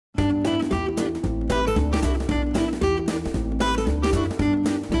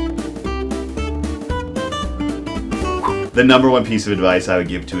The number one piece of advice I would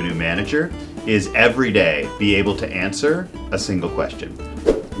give to a new manager is every day be able to answer a single question.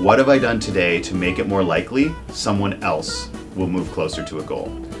 What have I done today to make it more likely someone else will move closer to a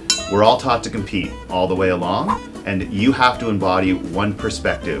goal? We're all taught to compete all the way along, and you have to embody one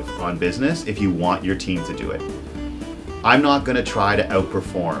perspective on business if you want your team to do it. I'm not going to try to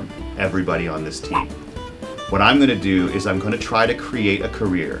outperform everybody on this team. What I'm going to do is I'm going to try to create a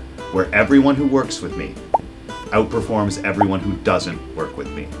career where everyone who works with me outperforms everyone who doesn't work with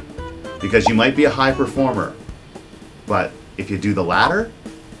me. Because you might be a high performer, but if you do the latter,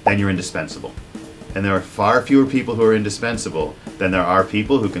 then you're indispensable. And there are far fewer people who are indispensable than there are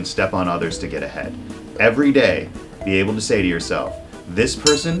people who can step on others to get ahead. Every day, be able to say to yourself, this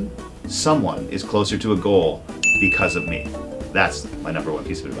person, someone is closer to a goal because of me. That's my number one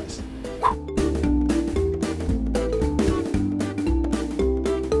piece of advice.